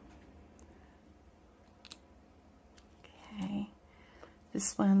 Okay,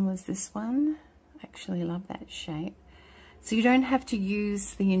 this one was this one. I actually love that shape. So you don't have to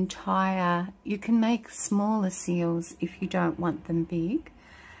use the entire, you can make smaller seals if you don't want them big,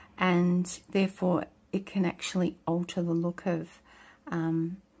 and therefore it can actually alter the look of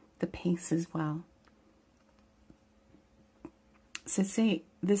the piece as well. So see,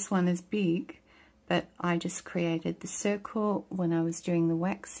 this one is big, but I just created the circle when I was doing the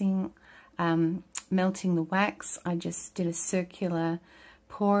waxing, melting the wax. I just did a circular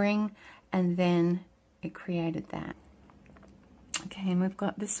pouring, and then it created that. Okay, and we've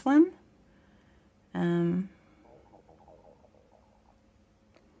got this one.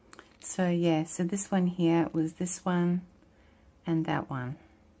 So yeah, so this one here was this one and that one.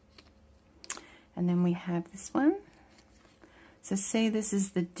 And then we have this one. So see, this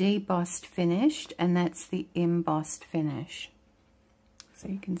is the debossed finished, and that's the embossed finish. So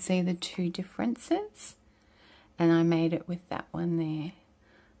you can see the two differences, and I made it with that one there.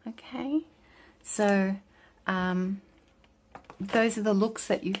 Okay, so those are the looks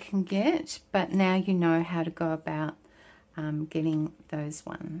that you can get, but now you know how to go about getting those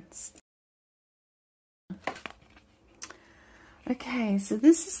ones. Okay, so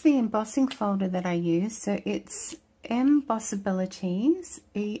this is the embossing folder that I use. So it's Embossabilities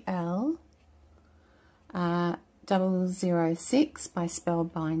EL 006 by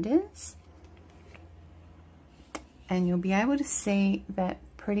Spellbinders, and you'll be able to see that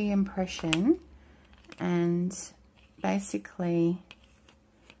pretty impression. And basically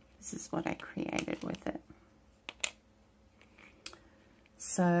this is what I created with it.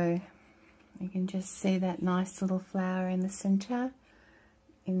 So you can just see that nice little flower in the center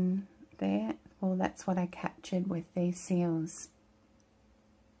in there. Well, that's what I captured with these seals.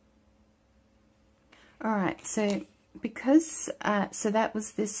 Alright, so because so that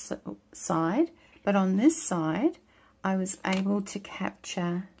was this side, but on this side I was able to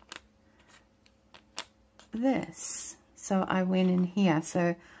capture this. So I went in here,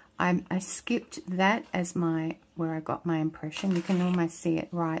 so I skipped that as my where I got my impression. You can almost see it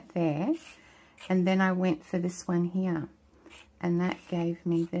right there, and then I went for this one here, and that gave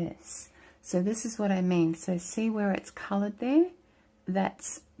me this. So this is what I mean. So see where it's colored there?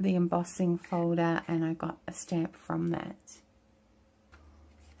 That's the embossing folder, and I got a stamp from that.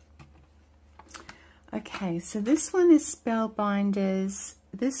 Okay, so this one is Spellbinders.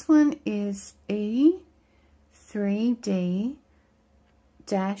 This one is E3D-018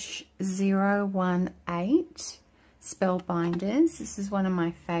 Spellbinders. This is one of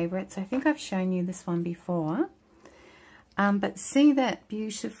my favorites. I think I've shown you this one before. But see that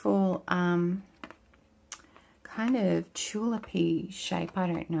beautiful kind of tulipy shape? I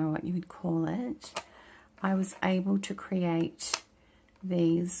don't know what you would call it. I was able to create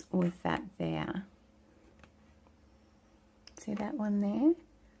these with that there. See that one there?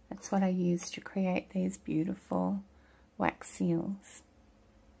 That's what I used to create these beautiful wax seals.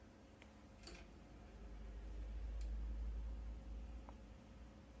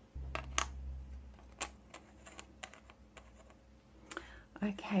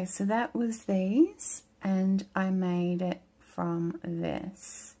 Okay, so that was these, and I made it from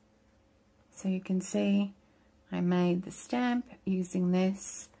this. So you can see I made the stamp using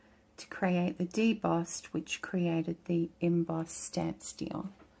this to create the debossed, which created the embossed stamp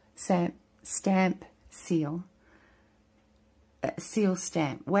seal. Stamp seal. Seal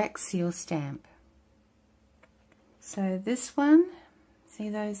stamp, wax seal stamp. So this one, see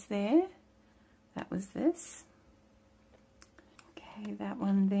those there? That was this. Okay, that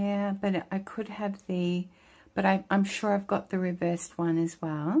one there, but I could have the, but I'm sure I've got the reversed one as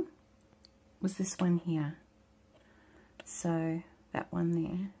well. Was this one here? So that one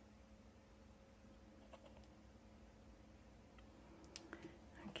there.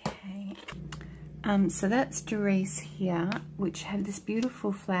 Okay, so that's Doris here, which had this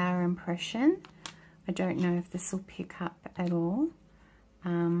beautiful flower impression. I don't know if this will pick up at all,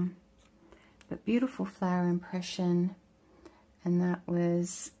 but beautiful flower impression. And that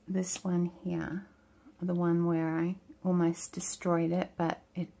was this one here, the one where I almost destroyed it, but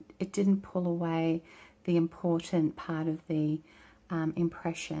it didn't pull away the important part of the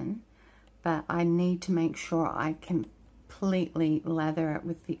impression, but I need to make sure I completely lather it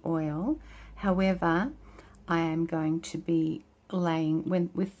with the oil. However, I am going to be laying,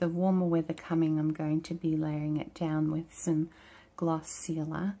 with the warmer weather coming, I'm going to be layering it down with some gloss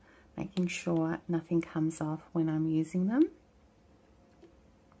sealer, making sure nothing comes off when I'm using them.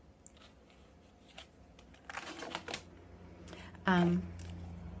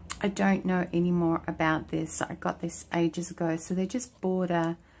 I don't know any more about this. I got this ages ago. So they're just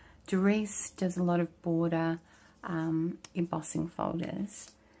border. Doris does a lot of border embossing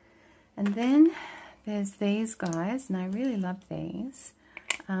folders. And then there's these guys, and I really love these.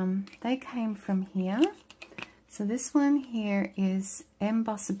 They came from here. So this one here is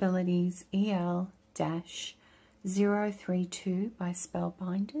Embossabilities EL-032 by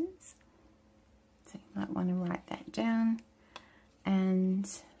Spellbinders. So you might want to write that down. And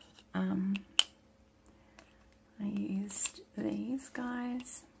I used these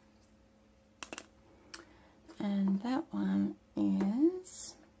guys, and that one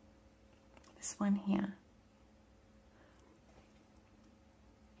is this one here.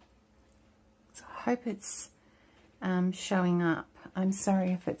 So I hope it's showing up. I'm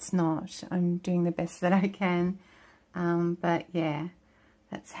sorry if it's not. I'm doing the best that I can, but yeah,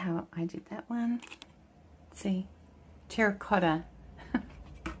 that's how I did that one. Let's see, terracotta.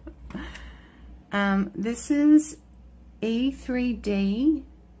 This is E3D-010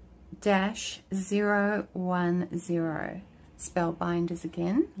 Spellbinders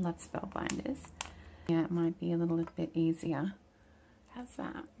again. Love Spellbinders. Yeah, it might be a little bit easier. How's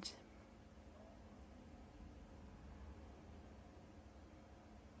that?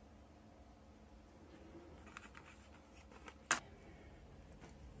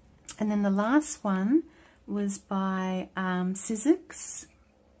 And then the last one was by Sizzix.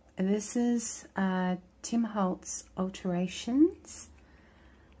 This is Tim Holtz Alterations,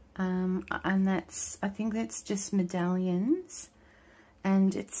 and I think that's just medallions,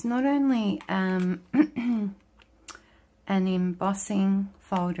 and it's not only an embossing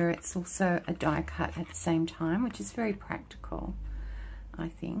folder, it's also a die cut at the same time, which is very practical, I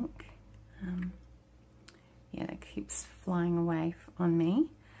think. Yeah, that keeps flying away on me,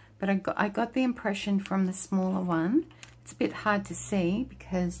 but I got the impression from the smaller one. It's a bit hard to see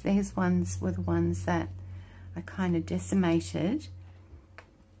because these ones were the ones that I kind of decimated,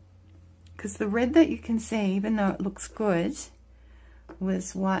 because the red that you can see, even though it looks good,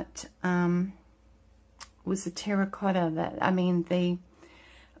 was what was the terracotta that, I mean, the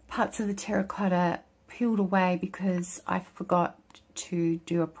parts of the terracotta peeled away because I forgot to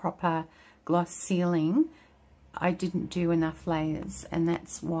do a proper gloss sealing. I didn't do enough layers, and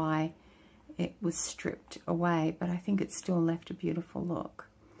that's why it was stripped away, but I think it still left a beautiful look.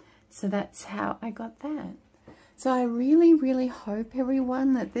 So that's how I got that. So I really, really hope,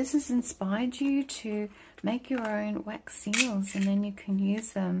 everyone, that this has inspired you to make your own wax seals, and then you can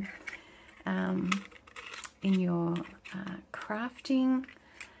use them in your crafting,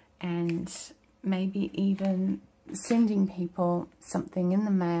 and maybe even sending people something in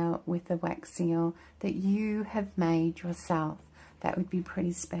the mail with a wax seal that you have made yourself. That would be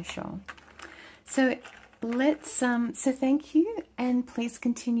pretty special. So let's so thank you, and please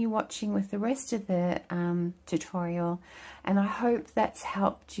continue watching with the rest of the tutorial, and I hope that's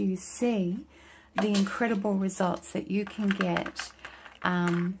helped you see the incredible results that you can get,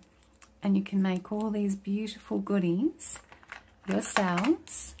 and you can make all these beautiful goodies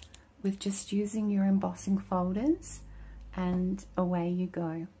yourselves with just using your embossing folders, and away you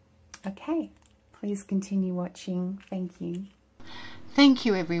go. Okay, please continue watching. Thank you. Thank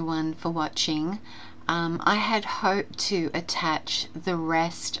you everyone for watching. I had hoped to attach the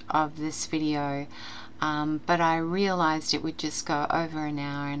rest of this video, but I realized it would just go over an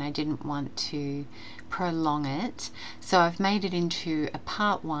hour and I didn't want to prolong it. So I've made it into a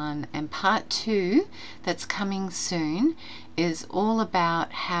part 1, and part 2 that's coming soon is all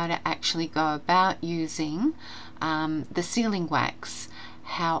about how to actually go about using the sealing wax,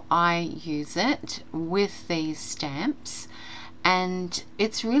 how I use it with these stamps. And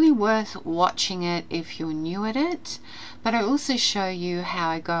it's really worth watching it if you're new at it, but I also show you how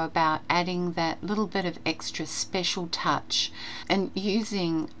I go about adding that little bit of extra special touch and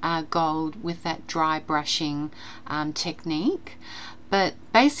using gold with that dry brushing technique. But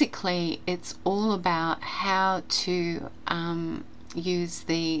basically it's all about how to use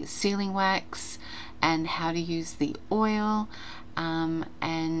the sealing wax and how to use the oil,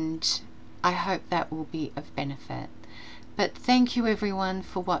 and I hope that will be of benefit. But thank you everyone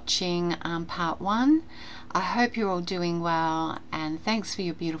for watching part 1. I hope you're all doing well, and thanks for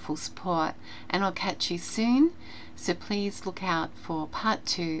your beautiful support, and I'll catch you soon. So please look out for part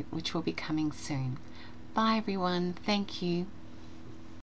 2, which will be coming soon. Bye everyone. Thank you.